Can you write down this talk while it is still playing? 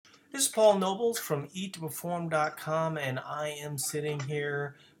This is Paul Nobles from eattoperform.com, and I am sitting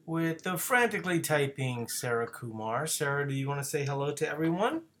here with the frantically typing Sarah Kumar. Sarah, do you want to say hello to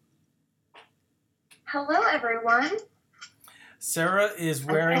everyone? Hello, everyone. Sarah is I'm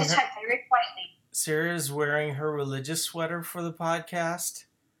wearing going to her type very quietly. Sarah is wearing her religious sweater for the podcast.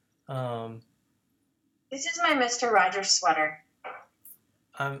 Um, This is my Mr. Rogers sweater.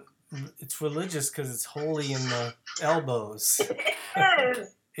 I'm, it's religious because it's holy in the elbows. It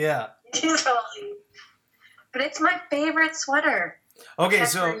is. Yeah. It is holy. But it's my favorite sweater. Okay,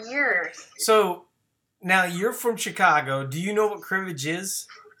 I've had for years. so now you're from Chicago. Do you know what cribbage is?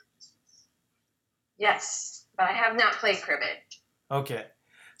 Yes, but I have not played cribbage. Okay.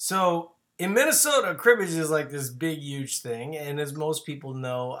 So in Minnesota, cribbage is like this big, huge thing. And as most people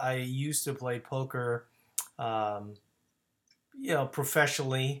know, I used to play poker, um,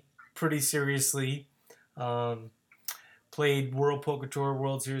 professionally, pretty seriously. Um, Played World Poker Tour,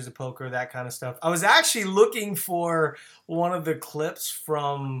 World Series of Poker, that kind of stuff. I was actually looking for one of the clips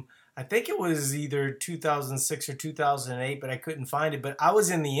from, I think it was either 2006 or 2008, but I couldn't find it. But I was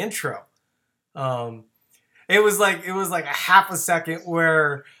in the intro. Um, it was like a half a second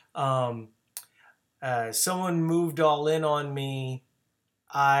where um, someone moved all in on me.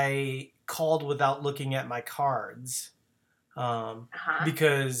 I called without looking at my cards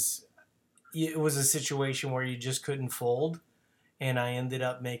because it was a situation where you just couldn't fold, and I ended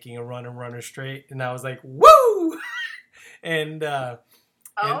up making a runner straight, and I was like, "Woo!" and Oh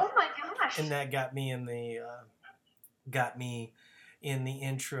my gosh! and that got me in the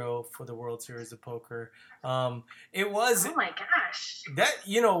intro for the World Series of Poker. It was Oh my gosh! that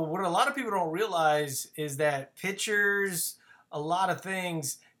what a lot of people don't realize is that pictures, a lot of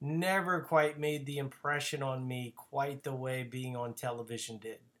things never quite made the impression on me quite the way being on television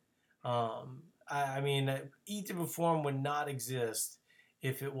did. I mean, Eat to Perform would not exist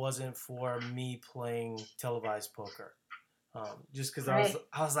if it wasn't for me playing televised poker. Just because Right.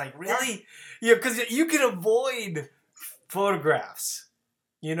 I was like, really? Yeah, because you can avoid photographs.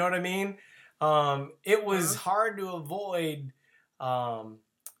 You know what I mean? It was hard to avoid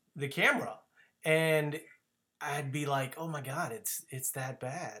the camera, and I'd be like, "Oh my god, it's that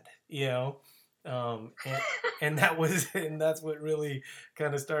bad," you know. And that's what really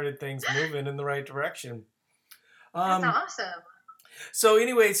kind of started things moving in the right direction. That's Um, awesome. so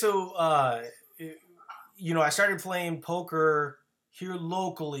anyway, I started playing poker here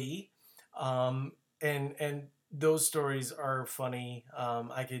locally, and those stories are funny.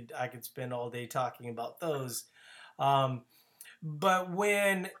 I could spend all day talking about those. Um, but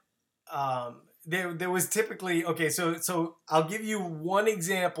when there was typically okay, so I'll give you one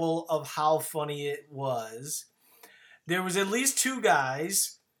example of how funny it was. There was at least two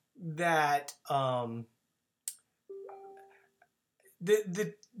guys that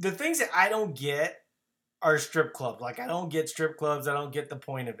the things that I don't get are strip clubs. Like I don't get strip clubs. I don't get the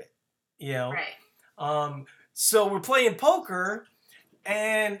point of it. You know. Right. So we're playing poker,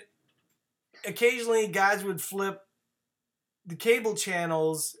 and occasionally guys would flip the cable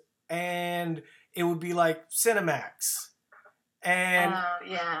channels, and it would be like Cinemax, and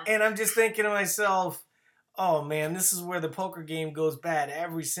yeah. and I'm just thinking to myself, oh man, this is where the poker game goes bad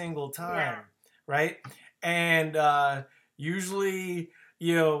every single time, right? And usually,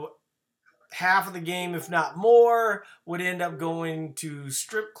 half of the game, if not more, would end up going to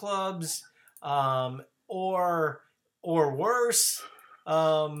strip clubs, or worse.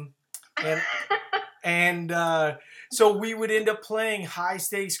 And so we would end up playing high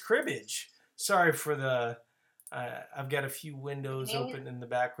stakes cribbage. Sorry for the. I've got a few windows open in the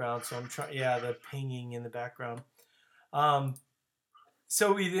background, so I'm trying. Yeah, the pinging in the background. Um,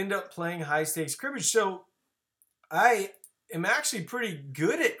 so we'd end up playing high stakes cribbage. So I am actually pretty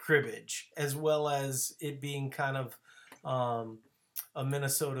good at cribbage, as well as it being kind of a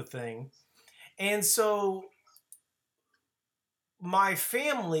Minnesota thing. And so my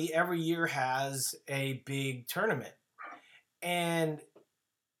family every year has a big tournament, and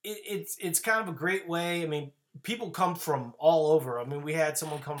it's kind of a great way. I mean, people come from all over. I mean, we had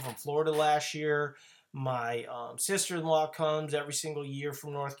someone come from Florida last year. My sister-in-law comes every single year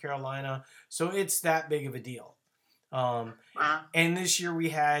from North Carolina, so it's that big of a deal. Wow. And this year we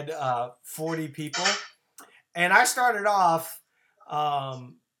had 40 people, and I started off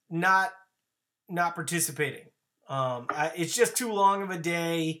not participating. It's just too long of a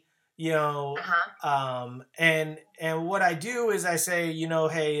day, you know. And what I do is I say,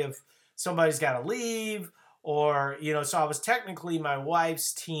 hey, if somebody's got to leave, or so I was technically my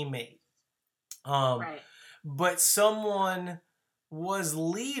wife's teammate, Right. but someone was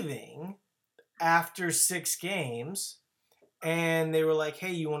leaving after 6 games, and they were like,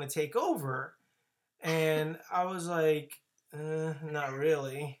 "Hey, you want to take over?" And I was like, "Not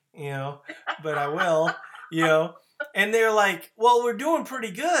really, but I will, you know." And they're like, "Well, we're doing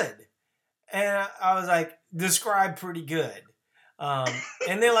pretty good," and I was like, "Describe pretty good."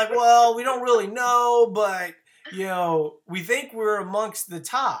 And they're like, "Well, we don't really know, but we think we're amongst the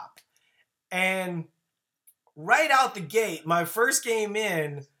top." And right out the gate, my first game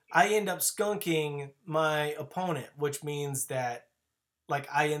in, I end up skunking my opponent, which means that like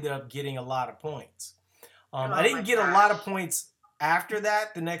I ended up getting a lot of points. I Oh my didn't get a lot of gosh. points after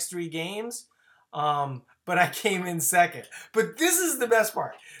that, the next 3 games, but I came in second. But this is the best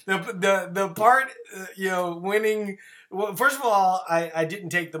part. The part, winning. Well, first of all, I didn't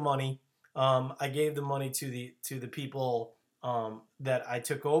take the money. I gave the money to the people that I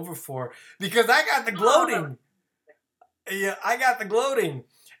took over for because I got the gloating. Yeah, I got the gloating.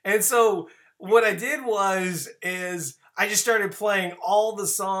 And so what I did is I just started playing all the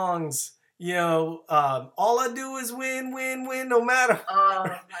songs. All I do is win, win, win, no matter. Oh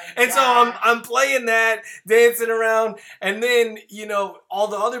my And so gosh. I'm playing that, dancing around, and then all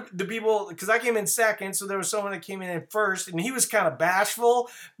the people, because I came in second, so there was someone that came in first, and he was kind of bashful,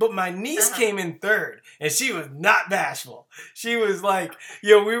 but my niece came in third, and she was not bashful. She was like,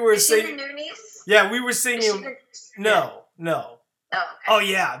 we were Is she singing. your new niece? Yeah, we were Is she singing. your- No. Oh, okay. Oh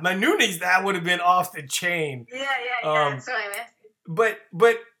yeah, my new niece, that would have been off the chain. Yeah. That's what I'm asking.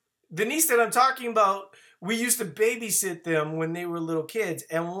 But the niece that I'm talking about, we used to babysit them when they were little kids,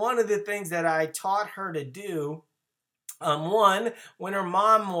 and one of the things that I taught her to do, one, when her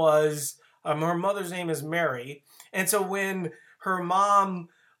mom was, her mother's name is Mary, and so when her mom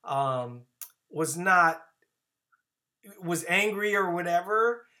was not was angry or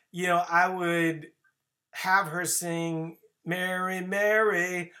whatever, I would have her sing "Mary,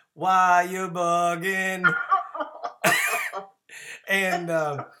 Mary, why you bugging?"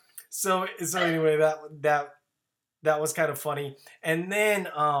 And so anyway, that was kind of funny. And then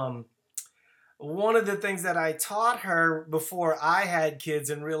one of the things that I taught her before I had kids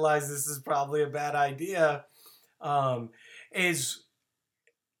and realized this is probably a bad idea, is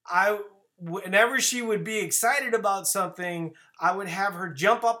whenever she would be excited about something, I would have her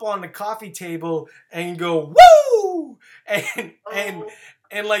jump up on the coffee table and go woo,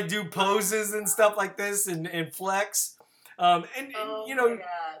 and like do poses and stuff like this and flex. And Oh my God.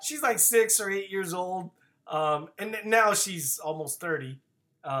 she's like 6 or 8 years old, and now she's almost 30.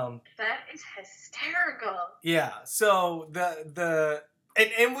 That is hysterical. Yeah. So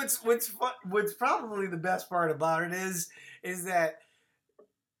and what's probably the best part about it is that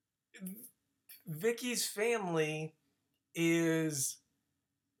Vicky's family is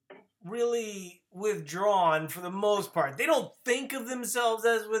really withdrawn for the most part. They don't think of themselves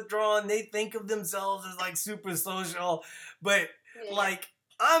as withdrawn. They think of themselves as like super social, but like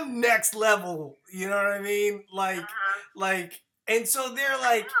I'm next level. You know what I mean? Like, and so they're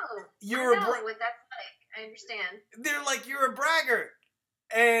like, I know what that's like. I understand. They're like, you're a braggart,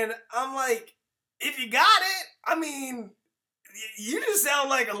 and I'm like, if you got it, I mean, you just sound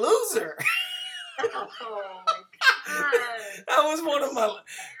like a loser. Oh my God. That was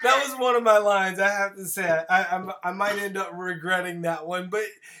one of my lines. I have to say, I might end up regretting that one. But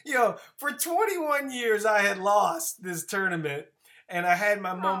for 21 years, I had lost this tournament, and I had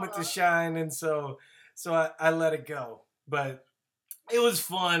my moment to shine, and so I let it go. But it was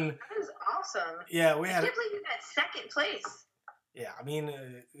fun. That was awesome. Yeah, I can't believe you got second place. Yeah, I mean,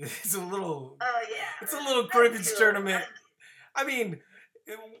 it's a little. Oh yeah. It's a little cribbage tournament. I mean,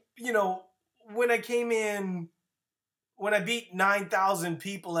 when I came in, when I beat 9,000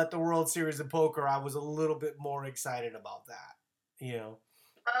 people at the World Series of Poker, I was a little bit more excited about that.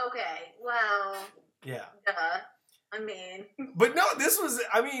 Okay. Well. Yeah. I mean. But no, this was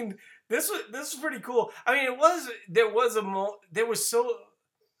pretty cool. I mean, there was so.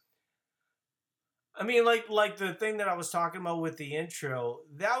 I mean, like the thing that I was talking about with the intro,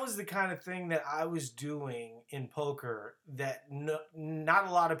 that was the kind of thing that I was doing in poker that not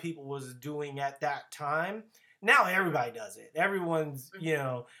a lot of people was doing at that time. Now everybody does it. Everyone's,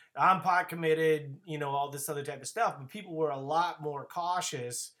 I'm pot committed, all this other type of stuff. But people were a lot more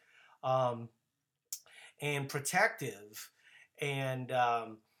cautious and protective. And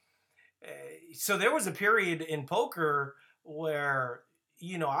so there was a period in poker where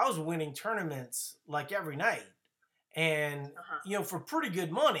I was winning tournaments like every night, and for pretty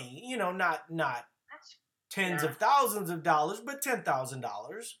good money. Not tens of thousands of dollars, but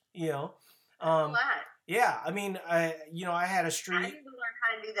 $10,000. Yeah. I mean, I had a streak. I need to learn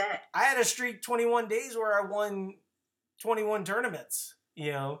how to do that. I had a streak 21 days where I won 21 tournaments.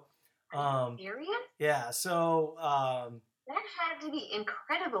 Serious? Yeah. So. That had to be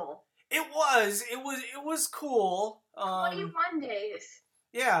incredible. It was cool. 21 days.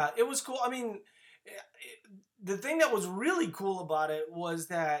 Yeah, it was cool. I mean, the thing that was really cool about it was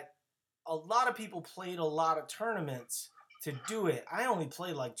that a lot of people played a lot of tournaments to do it. I only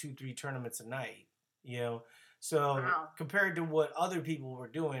played like 2, 3 tournaments a night, you know. So Wow. compared to what other people were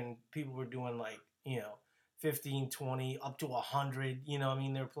doing like, 15, 20, up to 100, I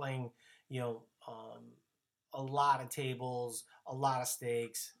mean, they're playing, a lot of tables, a lot of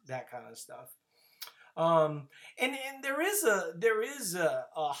stakes, that kind of stuff. And there is a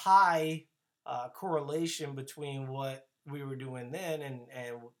high correlation between what we were doing then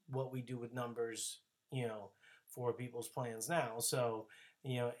and what we do with numbers, for people's plans now. So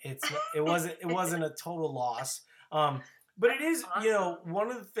it wasn't a total loss. But it is, Awesome. one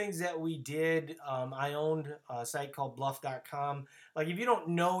of the things that we did. I owned a site called Bluff.com. Like, if you don't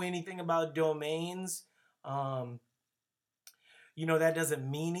know anything about domains, um, that doesn't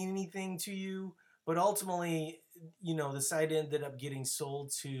mean anything to you. But ultimately, the site ended up getting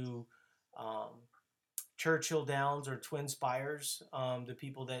sold to um, Churchill Downs or Twin Spires, the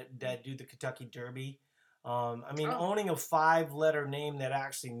people that do the Kentucky Derby. I mean, Oh, owning a 5-letter name that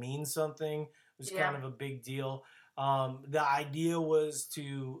actually means something was kind yeah. of a big deal. The idea was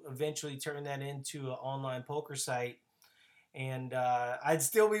to eventually turn that into an online poker site, and I'd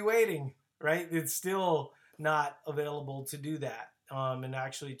still be waiting, right? It's still not available to do that. And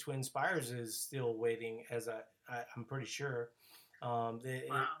actually, Twin Spires is still waiting, I'm pretty sure. Wow.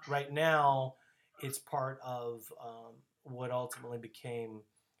 Right now, it's part of what ultimately became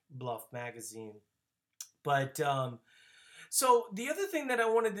Bluff Magazine. But so the other thing that I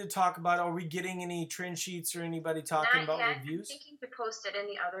wanted to talk about, are we getting any trend sheets or anybody talking Not about yet. I'm reviews? thinking to post it in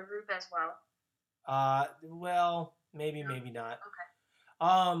the other group as well. Well, maybe, No. maybe not. Okay.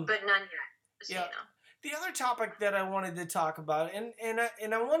 Um, But none yet, just so yeah. you know. The other topic that I wanted to talk about, and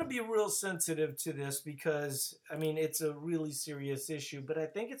I want to be real sensitive to this, because I mean, it's a really serious issue, but I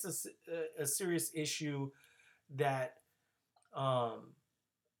think it's a serious issue that um,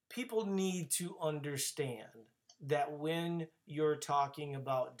 people need to understand, that when you're talking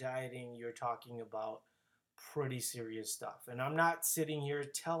about dieting, you're talking about pretty serious stuff. And I'm not sitting here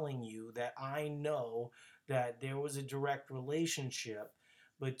telling you that I know that there was a direct relationship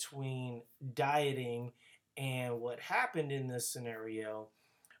between dieting and what happened in this scenario,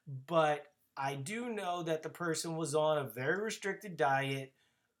 but I do know that the person was on a very restricted diet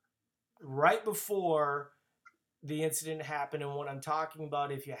right before the incident happened. And what I'm talking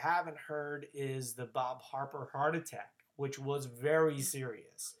about, if you haven't heard, is the Bob Harper heart attack, which was very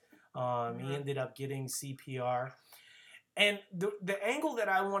serious. He Mm-hmm. ended up getting CPR. And the angle that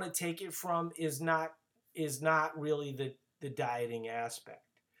I want to take it from is not really the dieting aspect,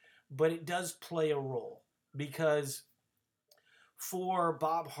 but it does play a role, because for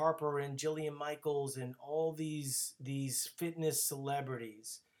Bob Harper and Jillian Michaels and all these fitness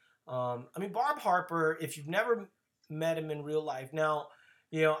celebrities. I mean, Bob Harper, if you've never met him in real life, now,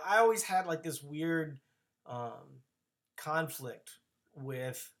 I always had like this weird um, conflict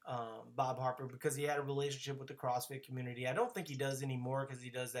with Bob Harper, because he had a relationship with the CrossFit community. I don't think he does anymore, because he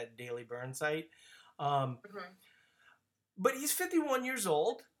does that Daily Burn site. Um, Mm-hmm. but he's 51 years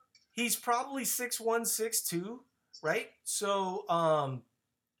old. He's probably 6'1", 6'2", right? So, uh,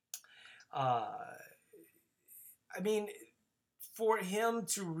 I mean, for him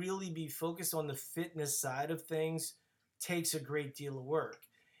to really be focused on the fitness side of things takes a great deal of work.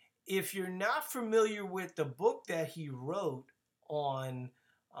 If you're not familiar with the book that he wrote on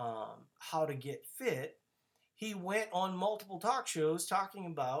how to get fit, he went on multiple talk shows talking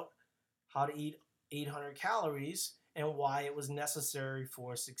about how to eat 800 calories and why it was necessary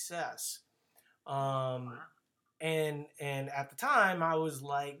for success. Um, Wow. and at the time, I was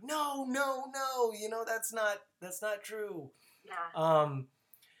like, no, no, no, that's not true. Yeah. Um,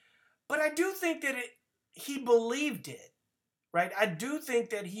 but I do think that he believed it, right? I do think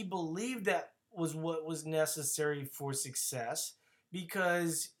that he believed that was what was necessary for success,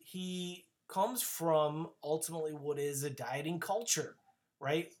 because he comes from ultimately what is a dieting culture,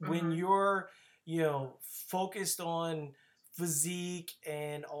 right? When Mm-hmm. you're, focused on physique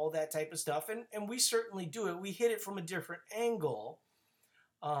and all that type of stuff, and we certainly do it. We hit it from a different angle.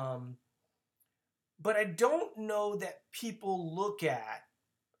 Um, but I don't know that people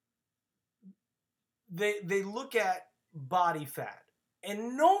they look at body fat,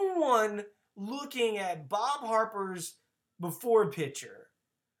 and no one looking at Bob Harper's before picture,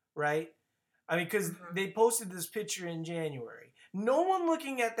 right? I mean, because Mm-hmm. they posted this picture in January. No one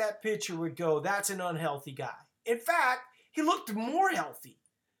looking at that picture would go, "That's an unhealthy guy." In fact, he looked more healthy,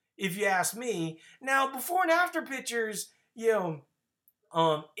 if you ask me. Now, before and after pictures, you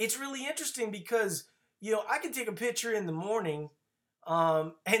know, it's really interesting because, I can take a picture in the morning,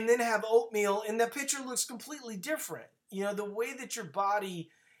 and then have oatmeal, and the picture looks completely different. The way that your body,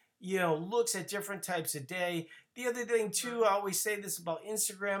 looks at different types of day. The other thing too, I always say this about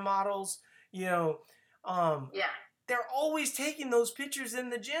Instagram models, you know, um, Yeah. they're always taking those pictures in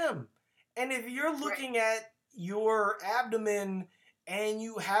the gym. And if you're Right. looking at your abdomen and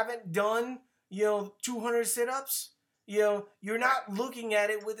you haven't done, 200 sit-ups, you're not looking at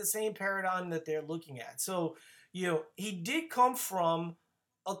it with the same paradigm that they're looking at. So, he did come from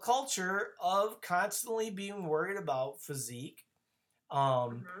a culture of constantly being worried about physique.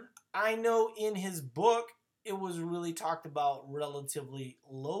 Mm-hmm. I know in his book, it was really talked about relatively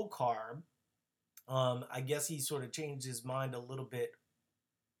low carb. I guess he sort of changed his mind a little bit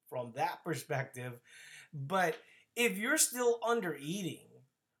from that perspective. But if you're still under eating,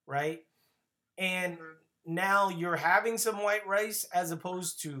 right, and Mm-hmm. now you're having some white rice as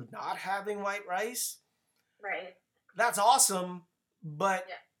opposed to not having white rice, Right. that's awesome. But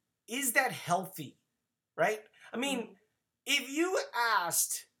Yeah. is that healthy, right? I mean, Mm-hmm. if you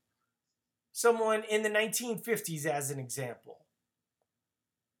asked someone in the 1950s, as an example,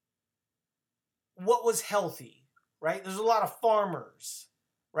 what was healthy, right? There's a lot of farmers,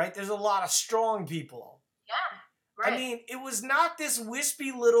 right? There's a lot of strong people. Yeah. I Right. mean, it was not this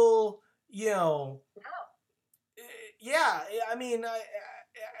wispy little, No. yeah. I mean,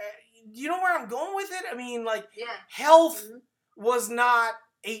 you know where I'm going with it? I mean, like, Yeah. health Mm-hmm. was not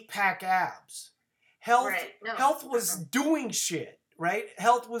 8-pack abs. Health, Right. No. health was doing shit, right?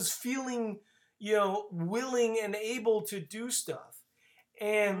 Health was feeling, willing and able to do stuff.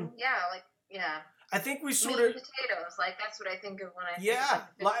 And Yeah. Like, yeah. I think we sort Meat of, and potatoes. Like, that's what I think of when I think of yeah,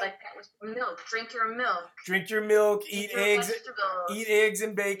 like that was milk. Drink your milk. drink your milk, Eat eat your eggs, vegetables.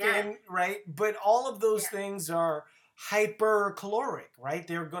 and Yeah. bacon, right? But all of those Yeah. things are hypercaloric, right?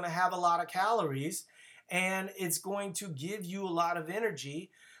 They're going to have a lot of calories, and it's going to give you a lot of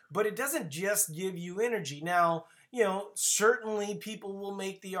energy, but it doesn't just give you energy. Now, certainly people will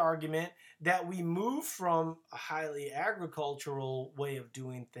make the argument that we move from a highly agricultural way of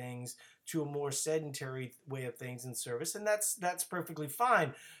doing things to a more sedentary way of things in service, and that's perfectly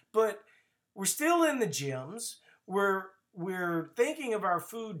fine. But we're still in the gyms. We're thinking of our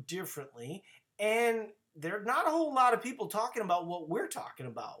food differently, and there's not a whole lot of people talking about what we're talking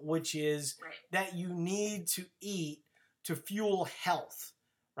about, which is Right. that you need to eat to fuel health,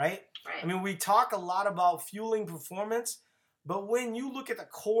 right? Right. I mean, we talk a lot about fueling performance, but when you look at the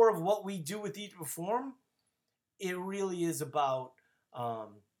core of what we do with Eat to Perform, it really is about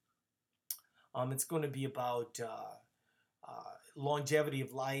it's going to be about longevity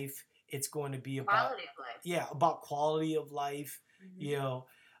of life. It's going to be about Quality of life. yeah, about quality of life.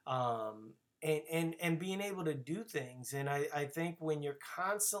 Mm-hmm. And being able to do things. And I think when you're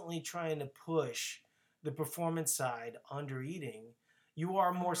constantly trying to push the performance side under eating, you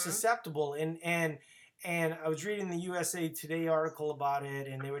are more Mm-hmm. susceptible. And I was reading the USA Today article about it,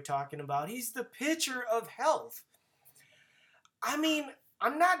 and they were talking about he's the picture of health. I mean,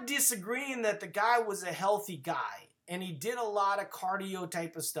 I'm not disagreeing that the guy was a healthy guy and he did a lot of cardio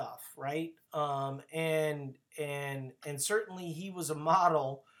type of stuff, right? And certainly he was a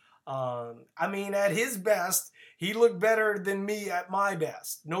model. I mean, at his best, he looked better than me at my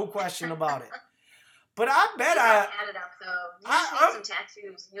best, no question about it. But I bet He's all tatted up though. You just need some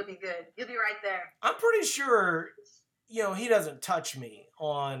tattoos. You'll be good. You'll be right there. I'm pretty sure, he doesn't touch me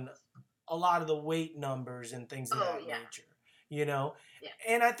on a lot of the weight numbers and things of that nature. Yeah.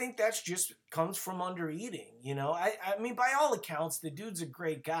 And I think that's just comes from under eating. I mean, by all accounts, the dude's a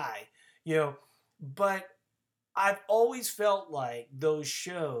great guy. But I've always felt like those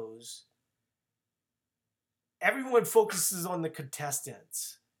shows, everyone focuses on the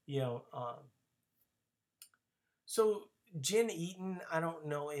contestants. So Jen Eaton, I don't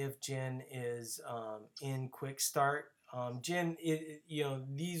know if Jen is in Quick Start. Jen,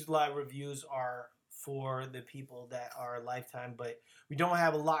 these live reviews are for the people that are Lifetime, but we don't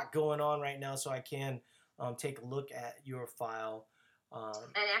have a lot going on right now, so I can take a look at your file.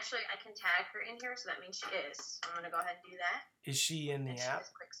 And actually, I can tag her in here, so that means she is. So I'm going to go ahead and do that. Is she in the app? She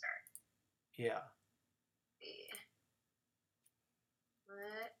is Quick Start. Yeah.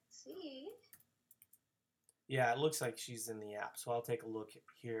 Let's see. Yeah, it looks like she's in the app, so I'll take a look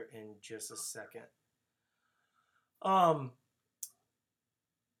here in just a second.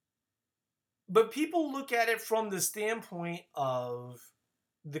 But people look at it from the standpoint of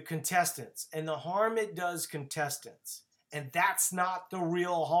the contestants and the harm it does contestants. And that's not the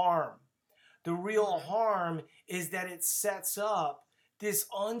real harm. The real harm is that it sets up this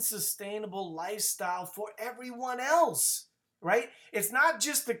unsustainable lifestyle for everyone else, right? It's not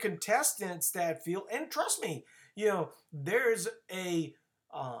just the contestants that feel, and trust me, there's a,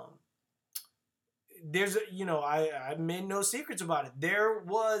 um, I made no secrets about it. There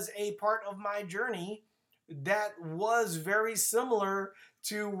was a part of my journey that was very similar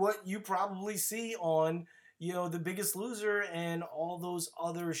to what you probably see on, The Biggest Loser and all those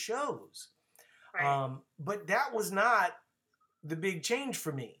other shows. Right. But that was not the big change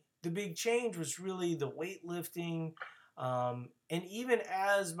for me. The big change was really the weightlifting. And even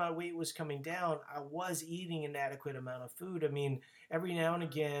as my weight was coming down, I was eating an adequate amount of food. I mean, every now and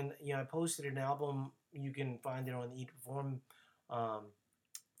again, I posted an album. You can find it on the Eat to Perform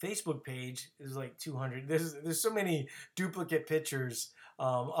Facebook page. There's like 200. There's so many duplicate pictures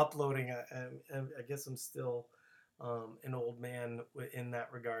uploading. I guess I'm still an old man in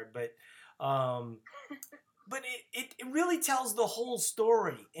that regard, um, but it really tells the whole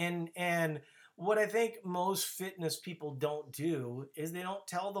story. And what I think most fitness people don't do is they don't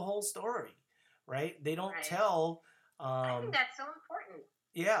tell the whole story, right? They don't Right. tell. I think that's so important.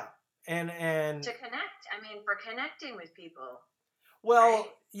 Yeah, and to connect. I mean, for connecting with people. well,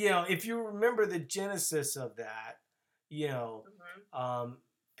 right? If you remember the genesis of that,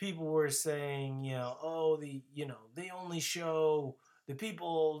 people were saying, oh, they only show the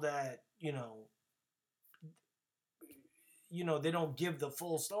people that, they don't give the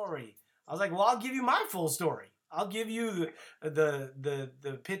full story. I was like, well, I'll give you my full story. I'll give you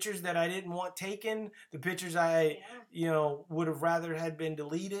the pictures that I didn't want taken, the pictures I would have rather had been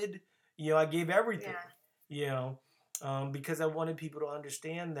deleted. I gave everything. Because I wanted people to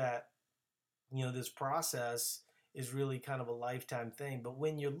understand that this process is really kind of a lifetime thing. But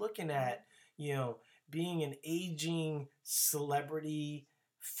when you're looking at being an aging celebrity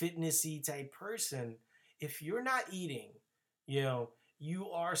fitnessy type person, if you're not eating, you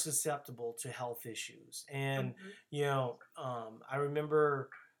are susceptible to health issues. And I remember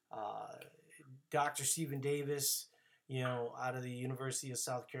Dr. Stephen Davis, out of the University of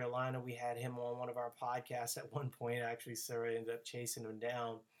South Carolina. We had him on one of our podcasts at one point. Actually, Sarah ended up chasing him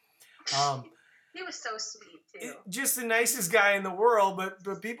down. He was so sweet too. Just the nicest guy in the world,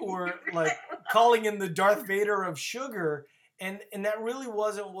 but people were like calling him the Darth Vader of sugar, and that really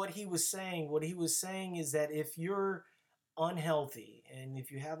wasn't what he was saying. What he was saying is that if you're unhealthy and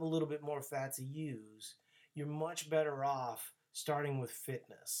if you have a little bit more fat to use, you're much better off starting with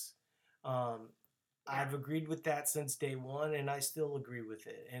fitness. I've agreed with that since day one, and I still agree with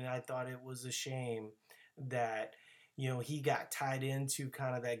it. And I thought it was a shame that he got tied into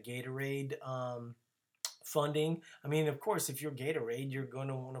kind of that Gatorade funding. I mean, of course, if you're Gatorade, you're going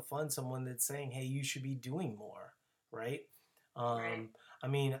to want to fund someone that's saying, hey, you should be doing more, right? Right. I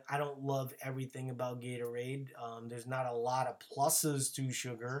mean, I don't love everything about Gatorade. There's not a lot of pluses to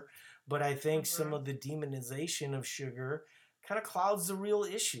sugar, but I think some of the demonization of sugar kind of clouds the real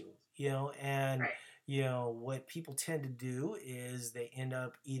issue, and what people tend to do is they end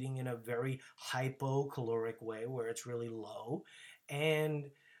up eating in a very hypocaloric way where it's really low, and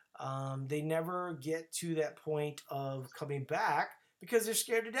they never get to that point of coming back because they're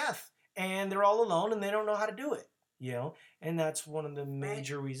scared to death and they're all alone and they don't know how to do it, and that's one of the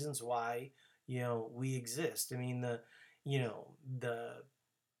major reasons why we exist. I mean, the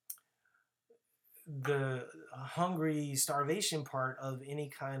hungry starvation part of any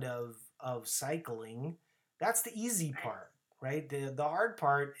kind of cycling, that's the easy part, right? The hard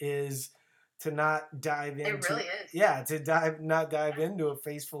part is to not dive into it. Really is. Yeah, to not dive into a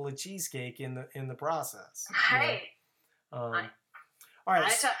face full of cheesecake in the process. Right. All right. I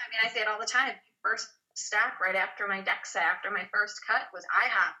say it all the time. First stop right after my DEXA, after my first cut, was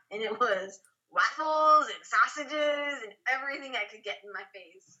IHOP, and it was waffles and sausages and everything I could get in my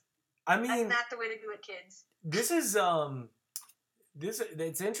face. I mean, that's not the way to do it, kids. This is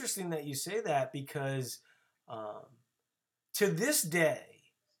it's interesting that you say that because to this day,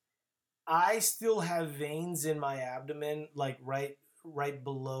 I still have veins in my abdomen, like right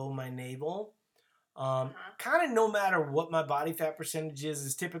below my navel. Kind of no matter what my body fat percentage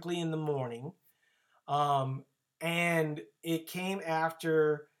is typically in the morning. And it came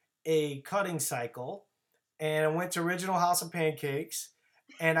after a cutting cycle, and I went to Original House of Pancakes,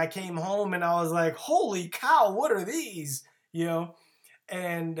 and I came home and I was like, holy cow, what are these?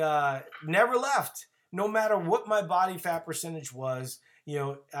 And never left, no matter what my body fat percentage was.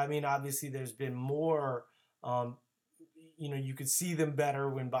 I mean, obviously there's been more, you could see them better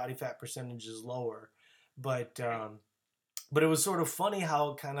when body fat percentage is lower. But it was sort of funny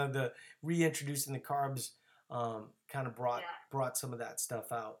how kind of the reintroducing the carbs kind of brought some of that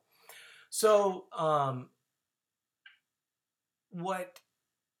stuff out. So what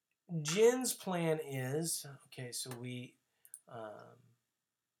Jen's plan is, okay, so we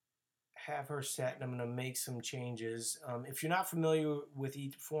have her set, and I'm going to make some changes. If you're not familiar with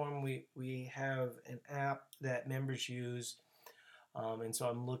eForm, we have an app that members use, and so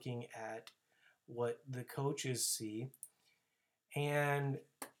I'm looking at what the coaches see, and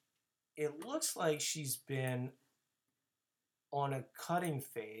it looks like she's been on a cutting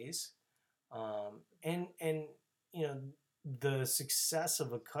phase, and you know, the success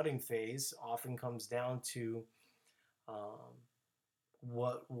of a cutting phase often comes down to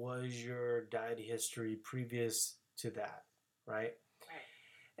what was your diet history previous to that, right? Right.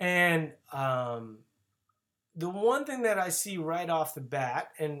 And the one thing that I see right off the bat,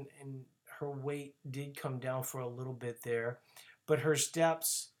 and her weight did come down for a little bit there, but her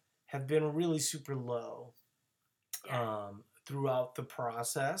steps have been really super low throughout the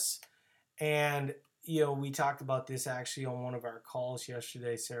process. And we talked about this actually on one of our calls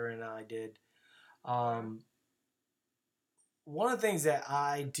yesterday. Sarah and I did. One of the things that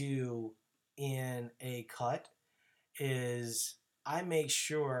I do in a cut is I make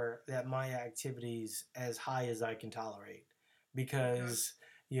sure that my activity's as high as I can tolerate, because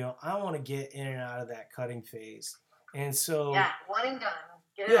I want to get in and out of that cutting phase. And so one and done.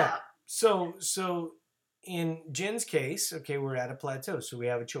 Get it out. So in Jen's case, okay, we're at a plateau, so we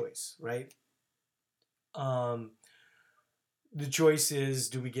have a choice, right? The choice is,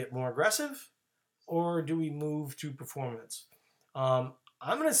 do we get more aggressive or do we move to performance? I'm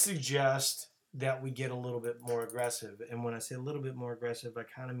going to suggest that we get a little bit more aggressive. And when I say a little bit more aggressive, I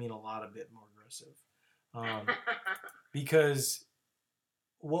kind of mean a lot of bit more aggressive. Because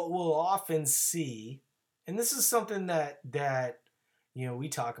what we'll often see, and this is something that we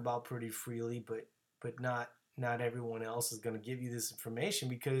talk about pretty freely, but not everyone else is going to give you this information,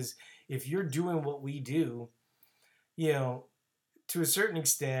 because if you're doing what we do, to a certain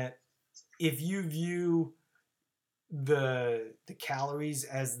extent, if you view the calories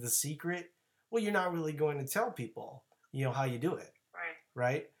as the secret, well, you're not really going to tell people how you do it,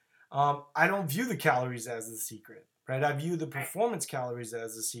 right? I don't view the calories as the secret, right? I view the performance calories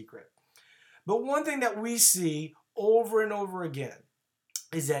as the secret. But one thing that we see over and over again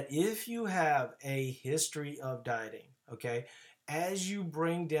is that if you have a history of dieting, okay, as you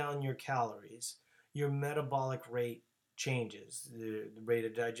bring down your calories, your metabolic rate changes, the rate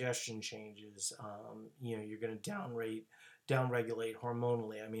of digestion changes. You're going to downregulate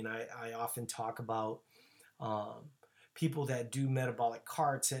hormonally. I mean, I often talk about people that do metabolic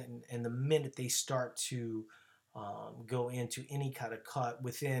carts, and the minute they start to go into any kind of cut,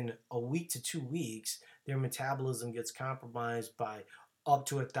 within a week to 2 weeks, their metabolism gets compromised by up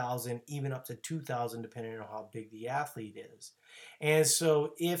to 1,000, even up to 2,000, depending on how big the athlete is. And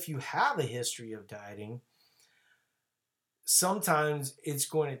so if you have a history of dieting, sometimes it's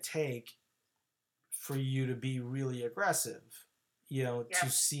going to take for you to be really aggressive, to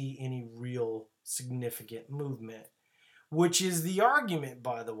see any real significant movement, which is the argument,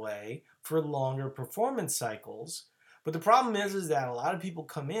 by the way, for longer performance cycles. But the problem is that a lot of people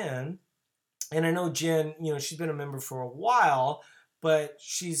come in, and I know Jen, she's been a member for a while, but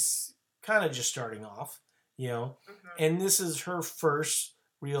she's kind of just starting off, and this is her first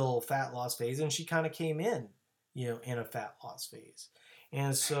real fat loss phase, and she kind of came in, in a fat loss phase.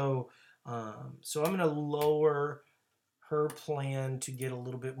 And so I'm going to lower her plan to get a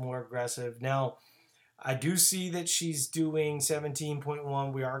little bit more aggressive. Now, I do see that she's doing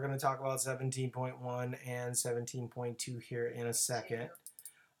 17.1. We are going to talk about 17.1 and 17.2 here in a second.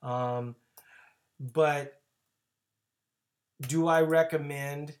 But do I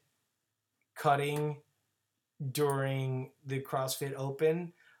recommend cutting during the CrossFit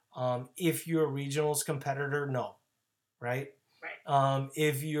Open? If you're a regionals competitor, no, right?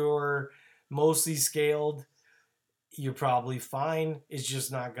 If you're mostly scaled, you're probably fine. It's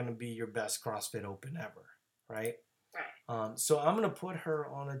just not going to be your best CrossFit Open ever, right? So I'm going to put her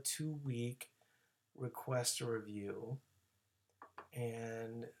on a 2-week request a review,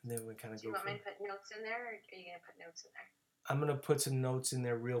 and then we kind of go. Do you want me to put notes in there, or are you going to put notes in there? I'm going to put some notes in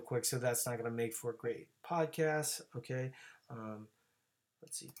there real quick, so that's not going to make for a great podcast, okay?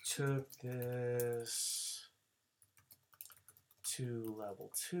 Let's see. Took this to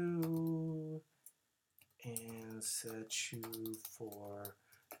level 2 and set you for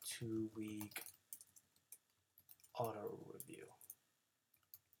 2-week auto review.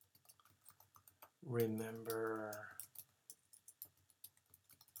 Remember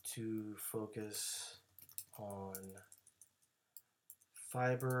to focus on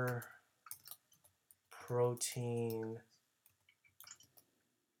fiber, protein,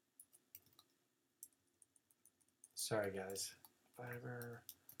 sorry guys, fiber,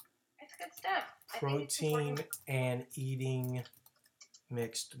 It's good stuff. protein, and eating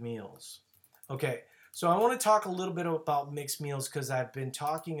mixed meals. Okay, so I want to talk a little bit about mixed meals because I've been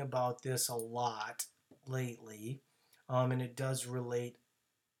talking about this a lot lately, and it does relate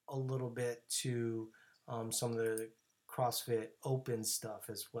a little bit to some of the CrossFit Open stuff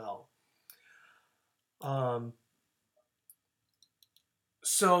as well.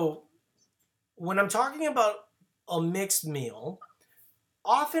 So when I'm talking about a mixed meal,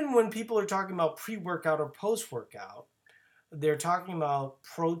 often when people are talking about pre-workout or post-workout, they're talking about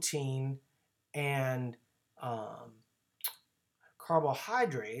protein and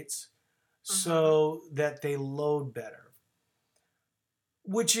carbohydrates so that they load better,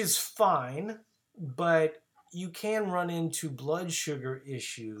 which is fine, but you can run into blood sugar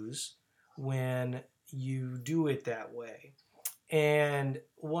issues when you do it that way. And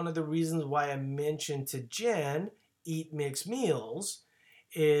one of the reasons why I mentioned to Jen, eat mixed meals,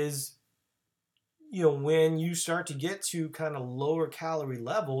 is, when you start to get to kind of lower calorie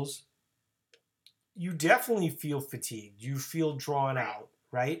levels, you definitely feel fatigued. You feel drawn out,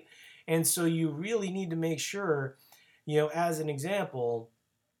 right? And so you really need to make sure, as an example,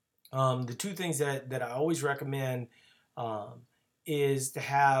 the two things that I always recommend is to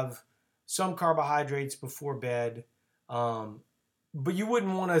have some carbohydrates before bed. But you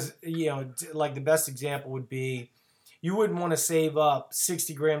wouldn't want to, like the best example would be, you wouldn't want to save up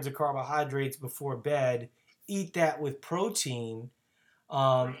 60 grams of carbohydrates before bed, eat that with protein,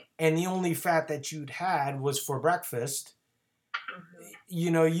 and the only fat that you'd had was for breakfast.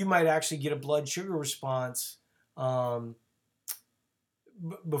 You might actually get a blood sugar response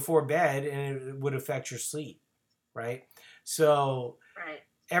before bed, and it would affect your sleep, right? So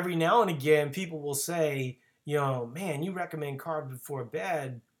every now and again, people will say, man, you recommend carbs before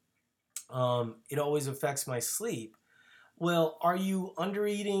bed. It always affects my sleep. Well, are you under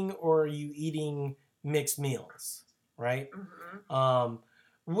eating or are you eating mixed meals, right?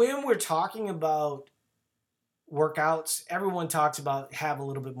 When we're talking about workouts, everyone talks about have a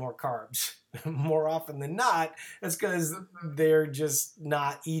little bit more carbs. More often than not, that's because they're just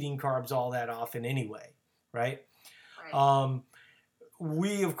not eating carbs all that often anyway, right?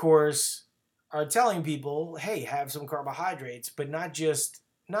 We, of course, are telling people, hey, have some carbohydrates, but not just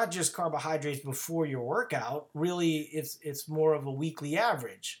carbohydrates before your workout. Really, it's more of a weekly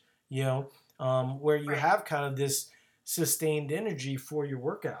average, where you have kind of this sustained energy for your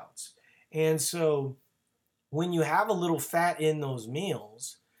workouts. And so when you have a little fat in those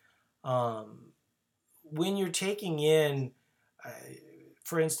meals, when you're taking in,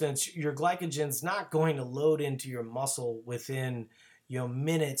 for instance, your glycogen's not going to load into your muscle within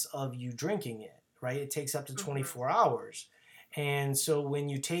minutes of you drinking it, right? It takes up to 24 hours. And so when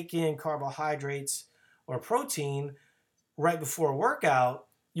you take in carbohydrates or protein right before a workout,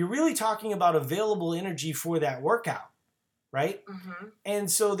 you're really talking about available energy for that workout, right? And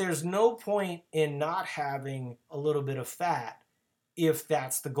so there's no point in not having a little bit of fat if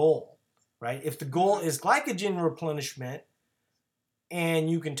that's the goal, right? If the goal is glycogen replenishment and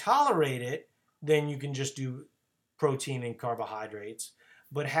you can tolerate it, then you can just do protein and carbohydrates.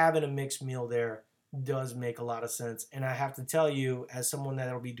 But having a mixed meal there does make a lot of sense. And I have to tell you, as someone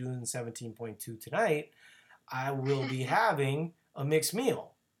that will be doing 17.2 tonight, I will be having a mixed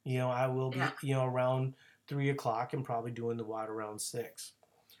meal. I will be, around 3 o'clock and probably doing the WOD around 6.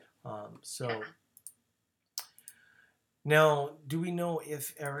 Now, do we know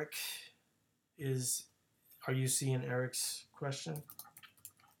if Eric are you seeing Eric's question?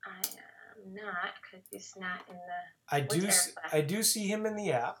 I am not, because he's not in the... I do see him in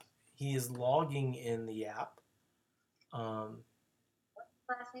the app. He is logging in the app. What's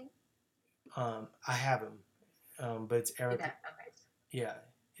the last name? I have him, but it's Eric. Okay. Yeah,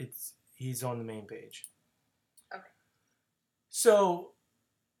 he's on the main page. Okay. So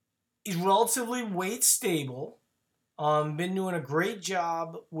he's relatively weight stable. Been doing a great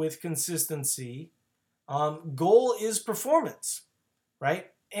job with consistency. Goal is performance,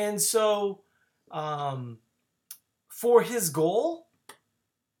 right? And so for his goal,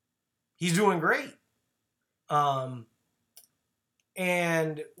 he's doing great. And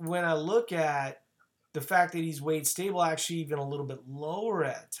when I look at the fact that he's weight stable, actually even a little bit lower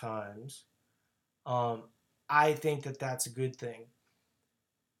at times, I think that that's a good thing.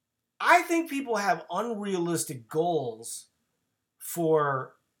 I think people have unrealistic goals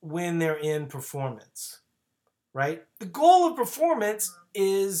for when they're in performance, right? The goal of performance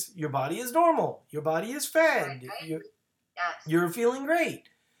is your body is normal. Your body is fed. You're feeling great.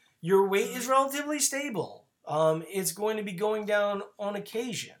 Your weight is relatively stable. It's going to be going down on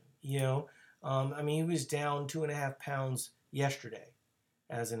occasion, I mean, he was down 2.5 pounds yesterday,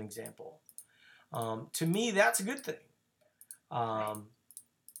 as an example. To me, that's a good thing.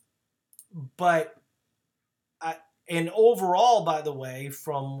 But and overall, by the way,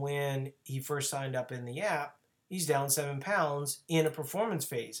 from when he first signed up in the app, he's down 7 pounds in a performance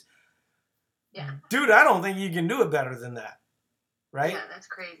phase. Yeah. Dude, I don't think you can do it better than that. Right? Yeah, that's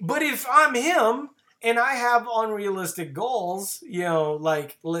crazy. But if I'm him and I have unrealistic goals,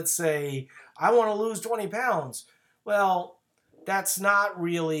 like let's say I want to lose 20 pounds, well, that's not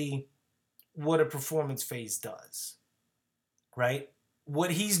really what a performance phase does. Right?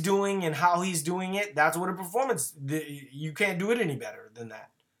 What he's doing and how he's doing it, that's what a performance, you can't do it any better than that,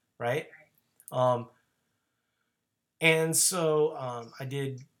 right? And so I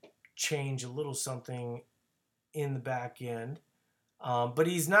did change a little something in the back end, but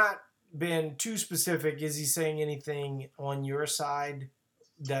he's not been too specific. Is he saying anything on your side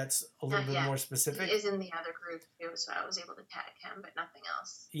that's a little bit more specific? He is in the other group too, so I was able to tag him, but nothing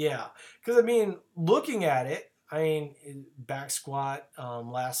else. Yeah, because looking at it, back squat,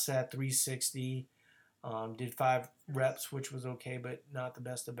 last set 360, did 5 reps, which was okay, but not the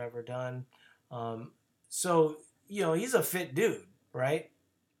best I've ever done. So, he's a fit dude, right?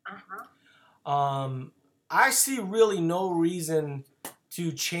 I see really no reason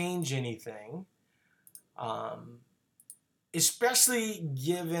to change anything, especially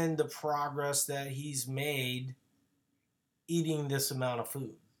given the progress that he's made eating this amount of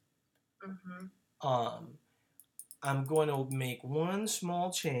food. I'm going to make one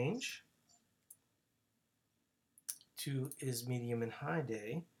small change to his medium and high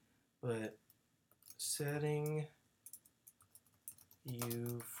day, but setting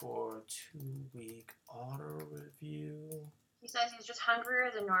you for 2-week auto review. He says he's just hungrier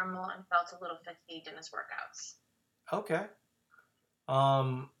than normal and felt a little fatigued in his workouts. Okay.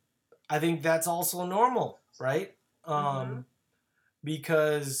 I think that's also normal, right?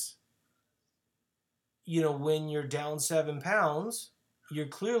 Because when you're down 7 pounds, you're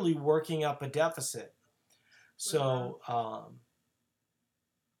clearly working up a deficit. So,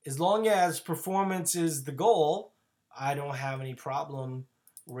 as long as performance is the goal, I don't have any problem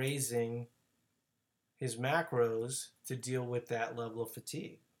raising his macros to deal with that level of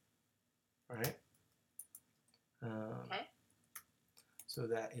fatigue. Right? Okay. So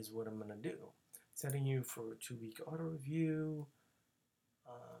that is what I'm going to do. Setting you for a 2-week auto review.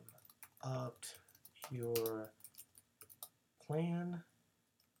 Upped your plan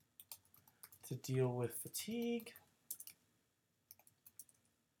to deal with fatigue.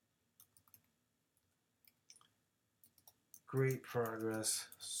 Great progress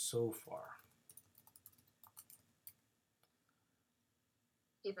so far.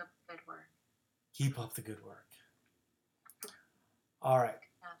 Keep up the good work. Keep up the good work. All right.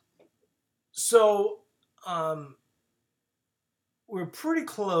 So, we're pretty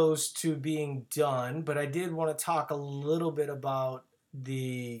close to being done, but I did want to talk a little bit about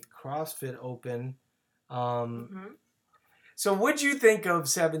the CrossFit Open. So what'd you think of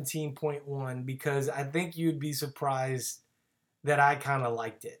 17.1? Because I think you'd be surprised that I kind of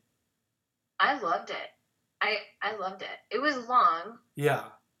liked it. I loved it. I loved it. It was long. Yeah.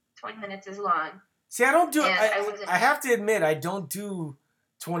 20 minutes is long. See, I don't do it. I have to admit, I don't do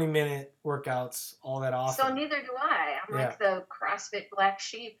 20-minute workouts all that often. So neither do I. I'm like the CrossFit black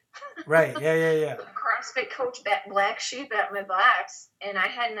sheep. Right. Yeah. The CrossFit coach black sheep at my blacks, and I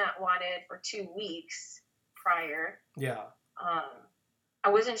had not wanted for 2 weeks prior. Yeah. I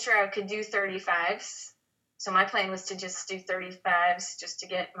wasn't sure I could do 35s, so my plan was to just do 35s just to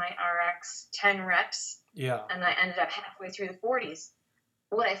get my RX 10 reps. Yeah. And I ended up halfway through the 40s.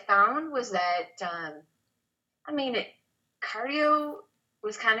 What I found was that, cardio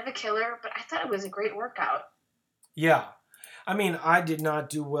was kind of a killer, but I thought it was a great workout. Yeah. I did not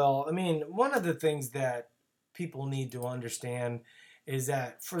do well. One of the things that people need to understand is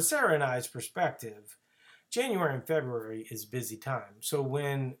that for Sarah and I's perspective, January and February is busy time. So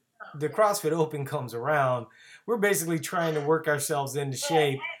when the CrossFit Open comes around, we're basically trying to work ourselves into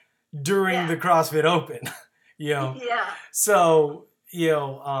shape during the CrossFit Open, Yeah. So,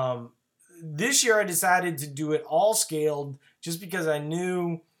 this year I decided to do it all scaled just because I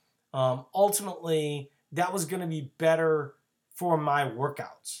knew ultimately that was going to be better for my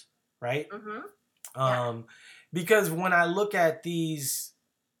workouts, right? Because when I look at these,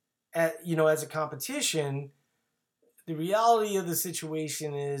 as a competition, the reality of the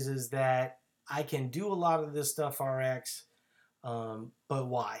situation is that I can do a lot of this stuff RX, but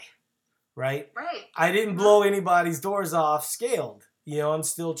why? Right? Right. I didn't blow anybody's doors off scaled. I'm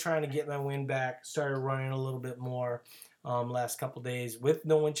still trying to get my wind back. Started running a little bit more last couple days with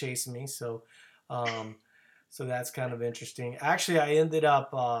no one chasing me. So So that's kind of interesting. Actually, I ended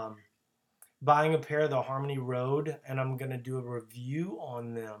up buying a pair of the Harmony Road, and I'm gonna do a review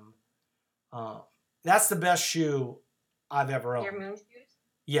on them. Uh, that's the best shoe I've ever Your owned. moon shoes?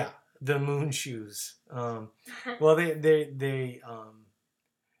 Yeah, the Moon shoes. Well, they're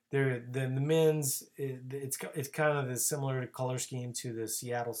the men's. It's kind of the similar color scheme to the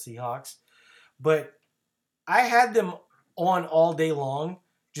Seattle Seahawks, but I had them on all day long,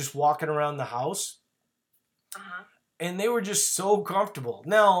 just walking around the house, Uh-huh. and they were just so comfortable.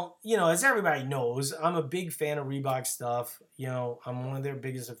 Now, as everybody knows, I'm a big fan of Reebok stuff. I'm one of their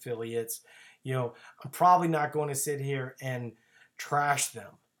biggest affiliates. I'm probably not going to sit here and trash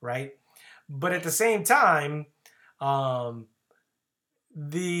them, right? But at the same time, um,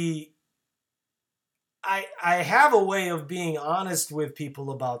 the I have a way of being honest with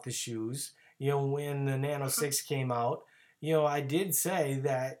people about the shoes. When the Nano 6 came out, I did say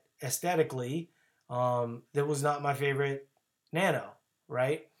that aesthetically, that was not my favorite Nano,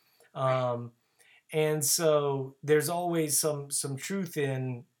 right? Um, and so there's always some truth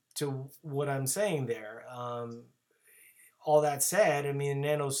in to what I'm saying there. All that said, I mean,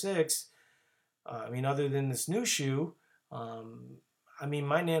 Nano 6, other than this new shoe, um,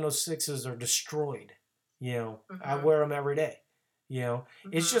 my Nano 6s are destroyed. I Mm-hmm. wear them every day. It's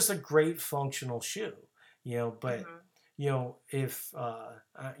Mm-hmm. just a great functional shoe. But Mm-hmm. if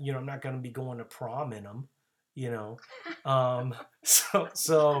I'm not going to be going to prom in them. Um, so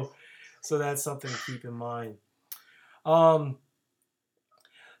that's something to keep in mind. Um,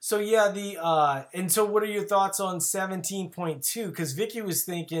 so yeah, and so what are your thoughts on 17.2? Because Vicky was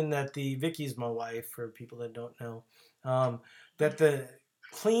thinking that Vicky's my wife, for people that don't know, that the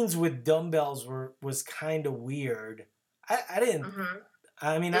cleans with dumbbells was kind of weird. I didn't. Mm-hmm.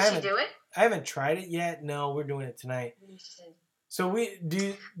 I mean, Did she do it? I haven't tried it yet. No, we're doing it tonight. You should. So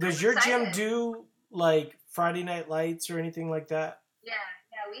I'm does your gym excited. do like Friday night lights or anything like that? Yeah,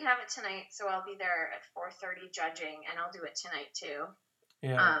 yeah, we have it tonight, so I'll be there at 4:30 judging, and I'll do it tonight too.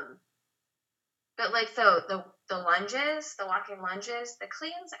 Yeah. But like the lunges, the walking lunges, the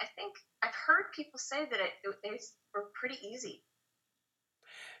cleans, I think I've heard people say that they were pretty easy.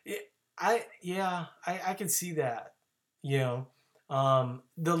 I can see that. The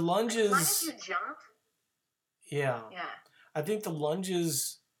lunges. As long as you jump. Yeah. Yeah. I think the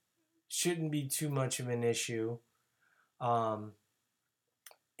lunges shouldn't be too much of an issue. Kind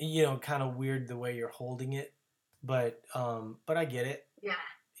of weird the way you're holding it, but I get it.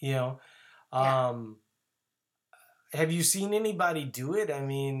 Yeah. Um, have you seen anybody do it? I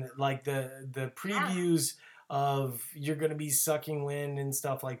mean, like the previews of you're gonna be sucking wind and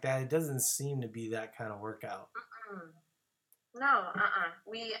stuff like that. It doesn't seem to be that kind of workout. Mm-mm. No,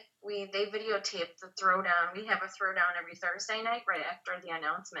 they videotape the throwdown. We have a throwdown every Thursday night right after the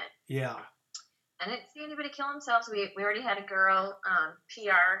announcement. Yeah. I didn't see anybody kill themselves. We already had a girl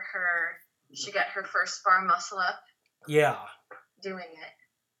PR her. She got her first bar muscle up. Yeah. Doing it.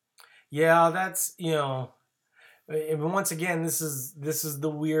 Yeah, that's and once again, this is the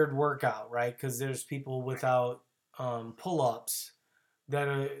weird workout, right? Because there's people without pull-ups that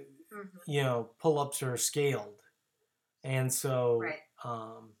are, pull-ups are scaled, and so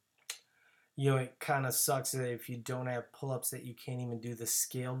it kind of sucks that if you don't have pull-ups that you can't even do the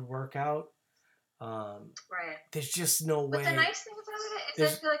scaled workout. Right. There's just no way. But the nice thing about it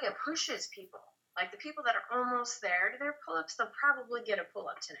is I feel like it pushes people. Like the people that are almost there to their pull-ups, they'll probably get a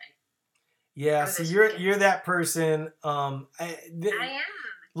pull-up tonight. Yeah, so you're that person. I am.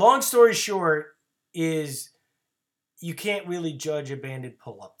 Long story short is you can't really judge a banded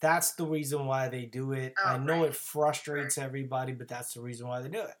pull-up. That's the reason why they do it. I know it frustrates everybody, but that's the reason why they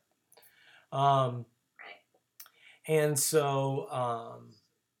do it. Right. And so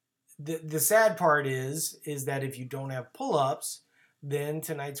the sad part is that if you don't have pull-ups, then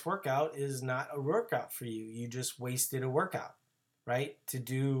tonight's workout is not a workout for you. You just wasted a workout, right? To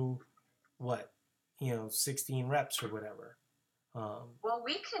do what, 16 reps or whatever. Well,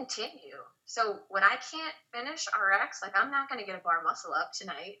 we continue. So when I can't finish RX, like I'm not going to get a bar muscle up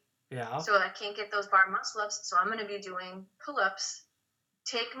tonight. Yeah. So I can't get those bar muscle ups. So I'm going to be doing pull-ups,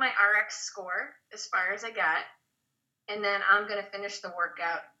 take my RX score as far as I got, and then I'm going to finish the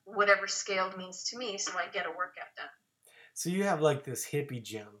workout, whatever scaled means to me, so I get a workout done. So you have like this hippie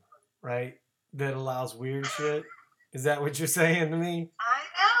gym, right? That allows weird shit? Is that what you're saying to me?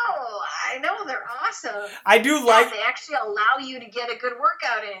 I know, they're awesome. I do like. They actually allow you to get a good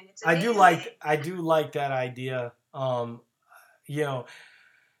workout in. It's amazing. I do like that idea.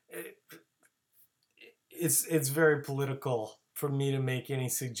 It's very political for me to make any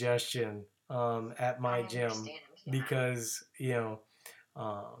suggestion at my gym because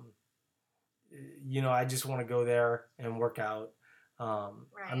I just want to go there and work out. I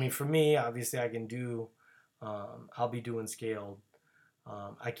mean, Right. for me, obviously, I can do. I'll be doing scaled.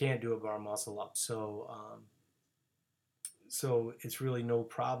 I can't do a bar muscle up, so it's really no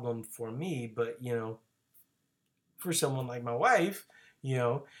problem for me. But for someone like my wife, you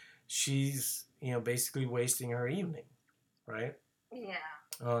know, she's basically wasting her evening, right? Yeah.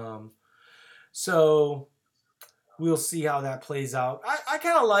 Um, so we'll see how that plays out. I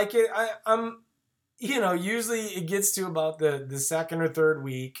kind of like it. I'm usually it gets to about the second or third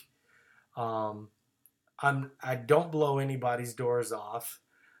week. Um, I don't blow anybody's doors off,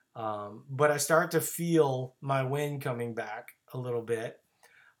 but I start to feel my wind coming back a little bit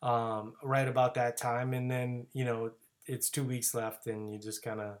right about that time, and then it's 2 weeks left, and you just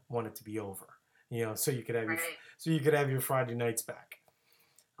kind of want it to be over, so you could have Right. your Friday nights back.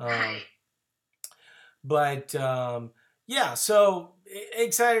 Um, Right. but yeah, so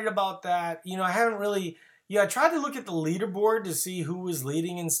excited about that. I haven't really. Yeah, I tried to look at the leaderboard to see who was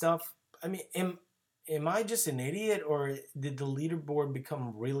leading and stuff. I mean, am I just an idiot, or did the leaderboard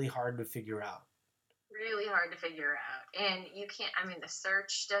become really hard to figure out? Really hard to figure out, and you can't. I mean, the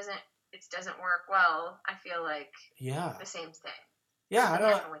search doesn't work well. I feel like Yeah, the same thing. yeah. I Something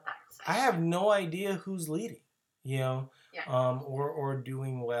don't. happened with that I site. have no idea who's leading. You know, Yeah. or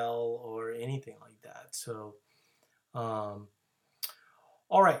doing well or anything like that. So, um,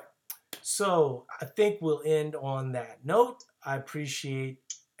 all right. So I think we'll end on that note. I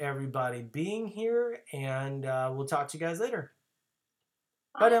appreciate everybody being here, and we'll talk to you guys later.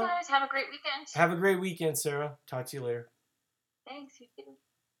 Bye Bye, now. guys. Have a great weekend. Have a great weekend, Sarah. Talk to you later. Thanks. You too.